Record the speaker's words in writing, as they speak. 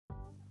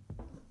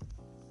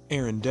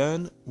Aaron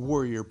Dunn,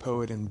 warrior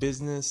poet in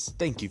business.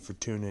 Thank you for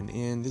tuning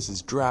in. This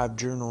is Drive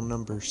Journal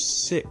number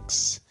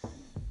 6.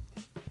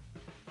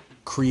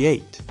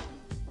 Create.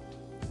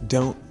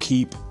 Don't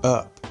keep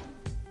up.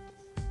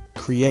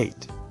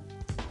 Create.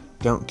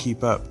 Don't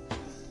keep up.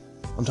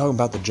 I'm talking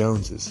about the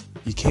Joneses.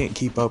 You can't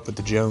keep up with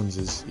the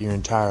Joneses your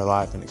entire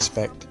life and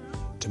expect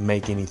to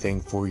make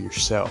anything for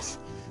yourself.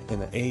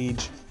 In the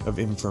age of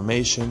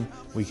information,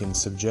 we can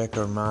subject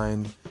our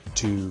mind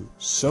to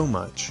so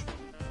much,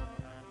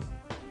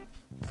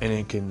 and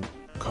it can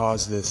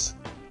cause this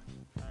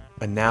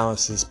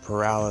analysis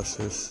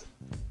paralysis,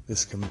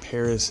 this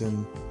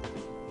comparison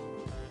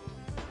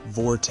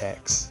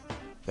vortex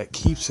that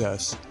keeps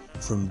us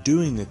from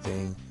doing the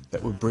thing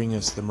that would bring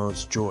us the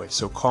most joy.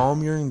 So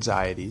calm your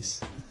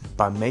anxieties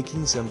by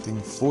making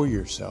something for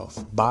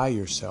yourself, by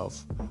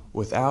yourself,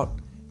 without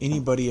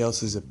anybody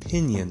else's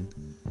opinion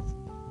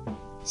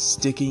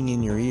sticking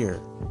in your ear,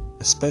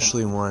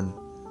 especially one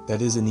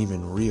that isn't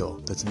even real,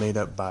 that's made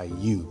up by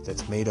you,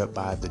 that's made up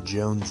by the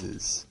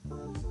Joneses.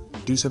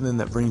 Do something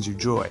that brings you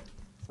joy.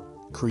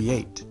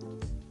 Create.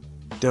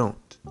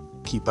 Don't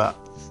keep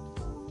up.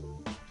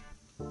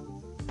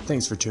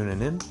 Thanks for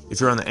tuning in. If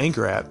you're on the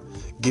Anchor app,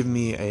 give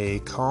me a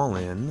call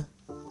in.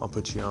 I'll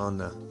put you on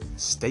the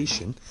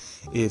station.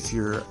 If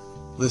you're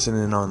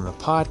listening on the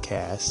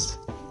podcast,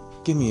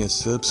 give me a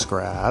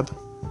subscribe.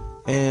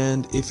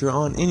 And if you're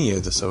on any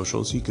of the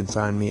socials, you can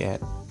find me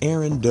at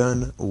Aaron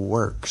Dunn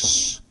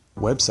Works.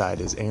 Website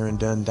is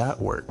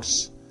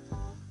aarondunn.works.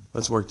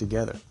 Let's work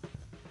together.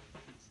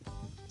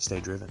 Stay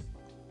driven.